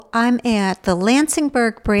I'm at the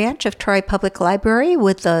Lansingburg branch of Troy Public Library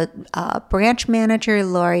with the branch manager,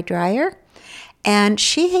 Lori Dreyer, and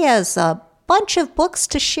she has a bunch of books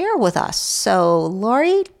to share with us. So,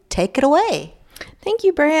 Lori, take it away. Thank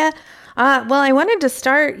you, Brea. Well, I wanted to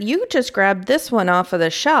start, you just grabbed this one off of the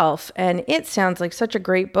shelf, and it sounds like such a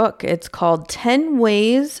great book. It's called 10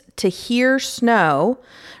 Ways to Hear Snow,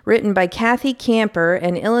 written by Kathy Camper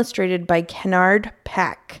and illustrated by Kennard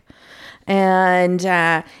Peck. And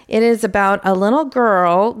it is about a little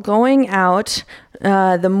girl going out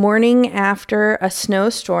the morning after a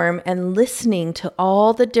snowstorm and listening to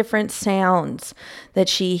all the different sounds that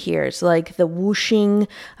she hears, like the whooshing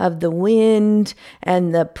of the wind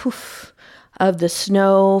and the poof of the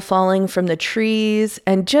snow falling from the trees.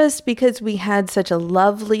 And just because we had such a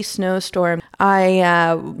lovely snowstorm,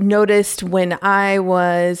 I noticed when I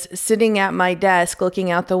was sitting at my desk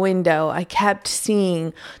looking out the window, I kept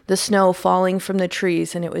seeing the snow falling from the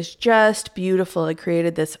trees, and it was just beautiful. It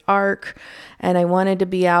created this arc, and I wanted to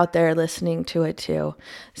be out there listening to it too.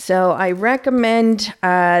 So I recommend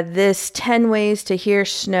this 10 Ways to Hear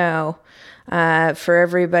Snow for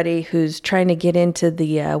everybody who's trying to get into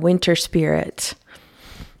the winter spirit.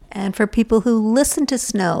 And for people who listen to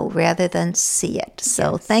snow rather than see it.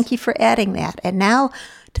 So Thank you for adding that. And now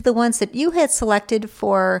to the ones that you had selected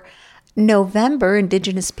for November,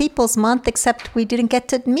 Indigenous Peoples Month, except we didn't get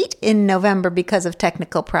to meet in November because of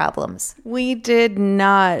technical problems. We did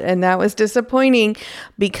not, and that was disappointing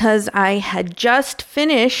because I had just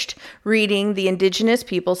finished reading The Indigenous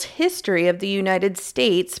Peoples History of the United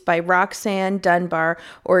States by Roxanne Dunbar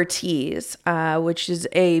Ortiz, which is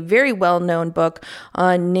a very well-known book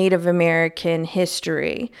on Native American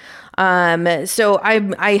history. So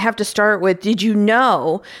I have to start with, did you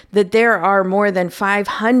know that there are more than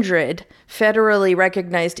 500 federally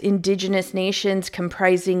recognized indigenous nations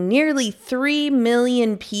comprising nearly 3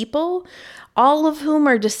 million people, all of whom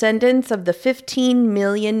are descendants of the 15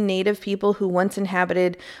 million Native people who once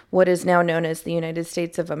inhabited what is now known as the United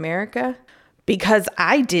States of America? Because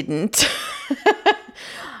I didn't.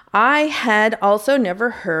 I had also never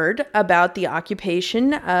heard about the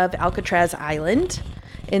occupation of Alcatraz Island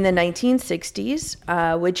in the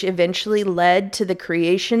 1960s, which eventually led to the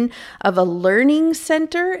creation of a learning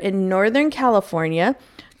center in Northern California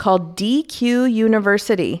called DQ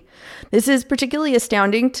University. This is particularly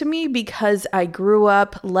astounding to me because I grew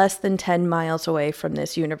up less than 10 miles away from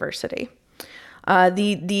this university.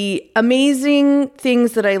 The amazing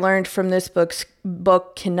things that I learned from this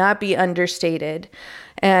book cannot be understated.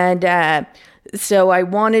 And so I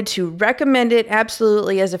wanted to recommend it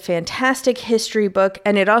absolutely as a fantastic history book.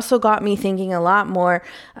 And it also got me thinking a lot more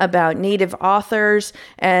about Native authors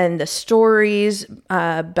and the stories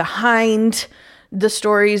behind the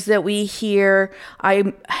stories that we hear.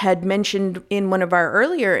 I had mentioned in one of our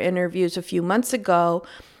earlier interviews a few months ago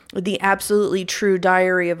The Absolutely True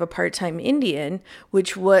Diary of a Part-Time Indian,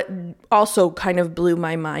 which also kind of blew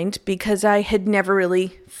my mind because I had never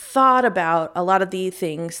really thought about a lot of the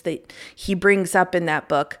things that he brings up in that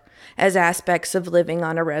book as aspects of living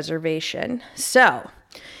on a reservation. So,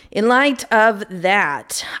 in light of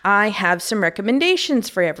that, I have some recommendations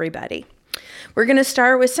for everybody. We're going to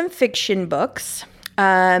start with some fiction books.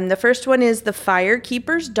 The first one is The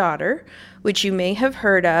Firekeeper's Daughter, which you may have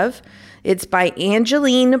heard of. It's by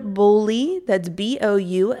Angeline Boulley, that's Boulley.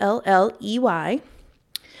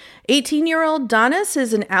 18-year-old Donis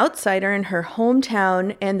is an outsider in her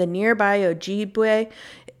hometown and the nearby Ojibwe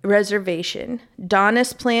reservation.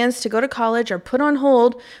 Donis' plans to go to college are put on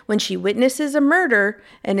hold when she witnesses a murder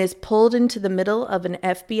and is pulled into the middle of an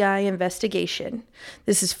FBI investigation.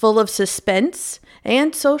 This is full of suspense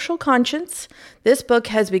and social conscience. This book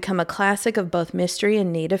has become a classic of both mystery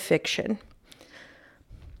and native fiction.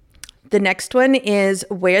 The next one is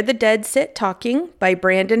Where the Dead Sit Talking by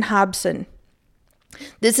Brandon Hobson.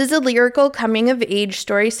 This is a lyrical coming-of-age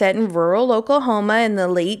story set in rural Oklahoma in the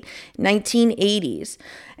late 1980s.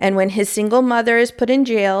 And when his single mother is put in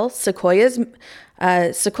jail, Sequoia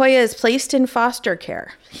is placed in foster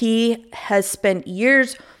care. He has spent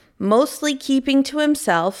years mostly keeping to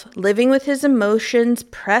himself, living with his emotions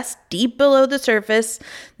pressed deep below the surface,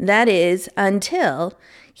 that is, until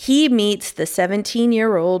he meets the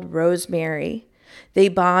 17-year-old Rosemary. They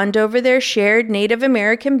bond over their shared Native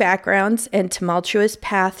American backgrounds and tumultuous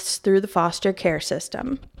paths through the foster care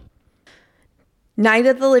system. Night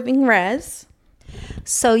of the Living Rez.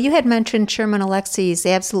 So you had mentioned Sherman Alexie's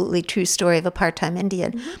Absolutely True Story of a Part-Time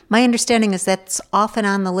Indian. Mm-hmm. My understanding is that's often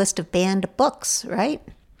on the list of banned books, right?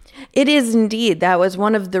 It is indeed. That was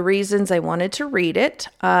one of the reasons I wanted to read it.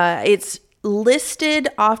 It's listed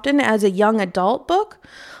often as a young adult book,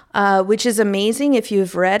 which is amazing. If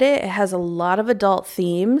you've read it, it has a lot of adult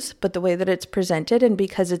themes, but the way that it's presented, and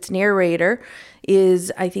because its narrator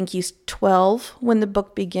is, I think he's 12 when the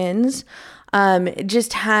book begins, it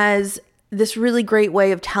just has this really great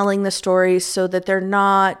way of telling the stories so that they're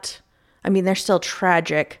not, I mean, they're still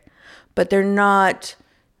tragic, but they're not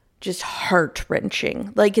just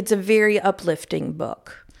heart-wrenching. Like, it's a very uplifting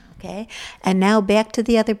book. Okay. And now back to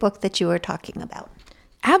the other book that you were talking about.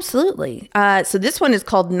 Absolutely. So this one is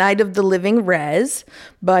called Night of the Living Rez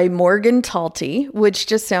by Morgan Talty, which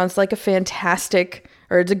just sounds like a fantastic,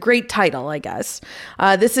 or it's a great title, I guess.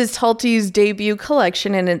 This is Talty's debut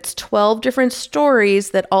collection, and it's 12 different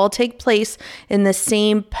stories that all take place in the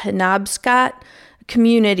same Penobscot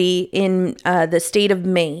community in the state of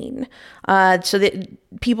Maine. So that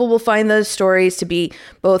people will find those stories to be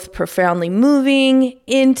both profoundly moving,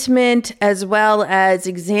 intimate, as well as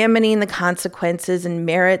examining the consequences and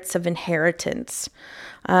merits of inheritance.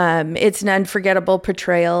 It's an unforgettable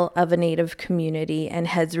portrayal of a Native community and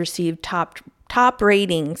has received top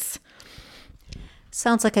ratings.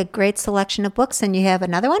 Sounds like a great selection of books. And you have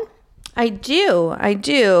another one? I do.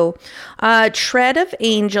 Tread of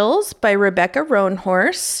Angels by Rebecca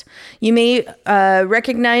Roanhorse. You may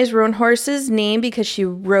recognize Roanhorse's name because she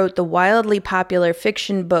wrote the wildly popular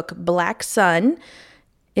fiction book Black Sun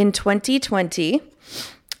in 2020.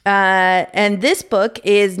 And this book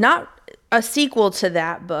is not a sequel to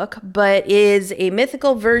that book, but is a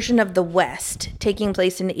mythical version of the West, taking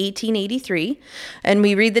place in 1883. And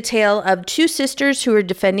we read the tale of two sisters who are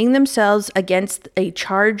defending themselves against a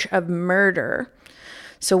charge of murder.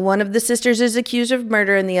 So one of the sisters is accused of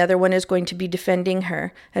murder, and the other one is going to be defending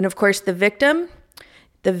her. And of course, the victim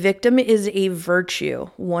is a virtue,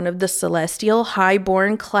 one of the celestial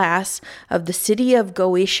high-born class of the city of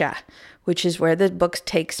Goetia, which is where the book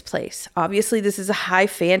takes place. Obviously, this is a high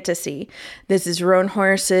fantasy. This is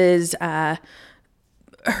Roanhorse's, her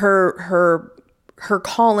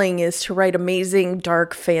calling is to write amazing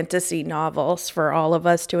dark fantasy novels for all of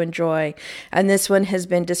us to enjoy. And this one has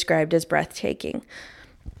been described as breathtaking.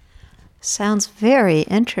 Sounds very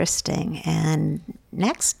interesting. And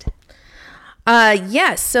next?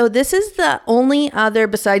 Yes. So this is the only other,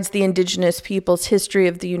 besides the Indigenous Peoples' History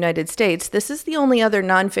of the United States, this is the only other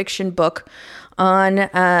nonfiction book on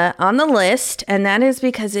the list, and that is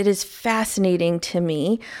because it is fascinating to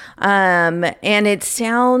me, and it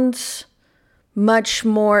sounds much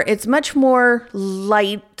more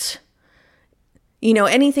light. You know,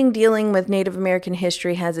 anything dealing with Native American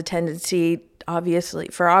history has a tendency, obviously,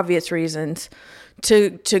 for obvious reasons,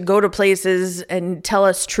 to go to places and tell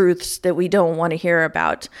us truths that we don't want to hear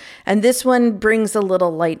about. And this one brings a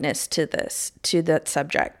little lightness to that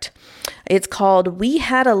subject. It's called We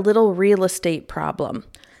Had a Little Real Estate Problem: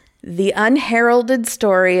 The Unheralded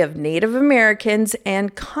Story of Native Americans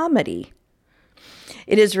and Comedy.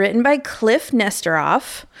 It is written by Cliff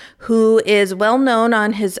Nesteroff, who is well known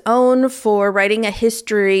on his own for writing a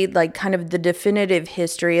history, like kind of the definitive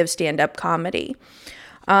history of stand-up comedy.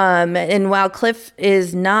 And while Cliff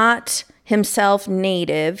is not himself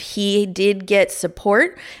Native, he did get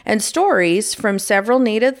support and stories from several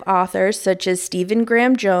Native authors such as Stephen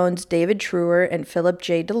Graham Jones, David Truer, and Philip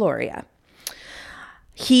J. Deloria.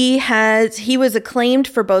 He was acclaimed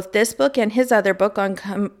for both this book and his other book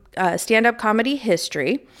on stand-up comedy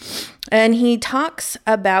history. And he talks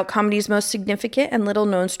about comedy's most significant and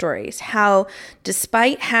little-known stories, how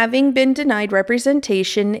despite having been denied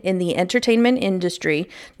representation in the entertainment industry,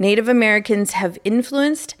 Native Americans have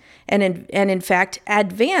influenced and in fact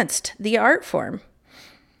advanced the art form.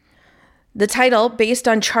 The title, based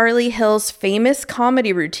on Charlie Hill's famous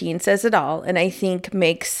comedy routine, says it all, and I think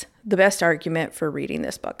makes the best argument for reading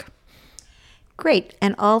this book. Great.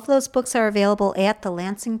 And all of those books are available at the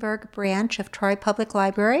Lansingburgh branch of Troy Public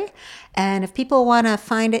Library. And if people want to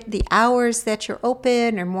find it, the hours that you're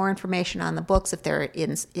open, or more information on the books, if they're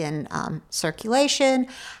in circulation,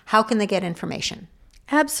 how can they get information?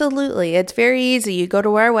 Absolutely. It's very easy. You go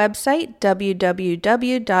to our website,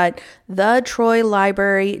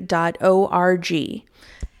 www.thetroylibrary.org.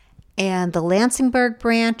 And the Lansingburgh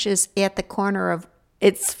branch is at the corner of...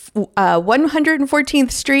 It's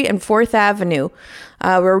 114th Street and 4th Avenue.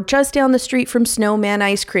 We're just down the street from Snowman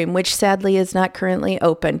Ice Cream, which sadly is not currently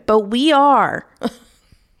open, but we are.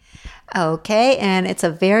 Okay, and it's a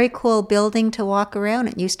very cool building to walk around.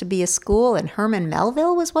 It used to be a school, and Herman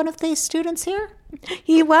Melville was one of the students here?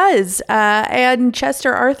 He was, and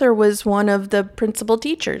Chester Arthur was one of the principal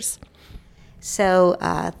teachers. So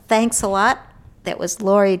thanks a lot. That was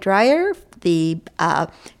Lori Dreyer, the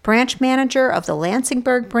branch manager of the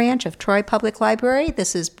Lansingburgh branch of Troy Public Library.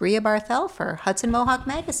 This is Bria Barthel for Hudson Mohawk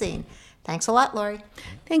Magazine. Thanks a lot, Lori.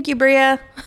 Thank you, Bria.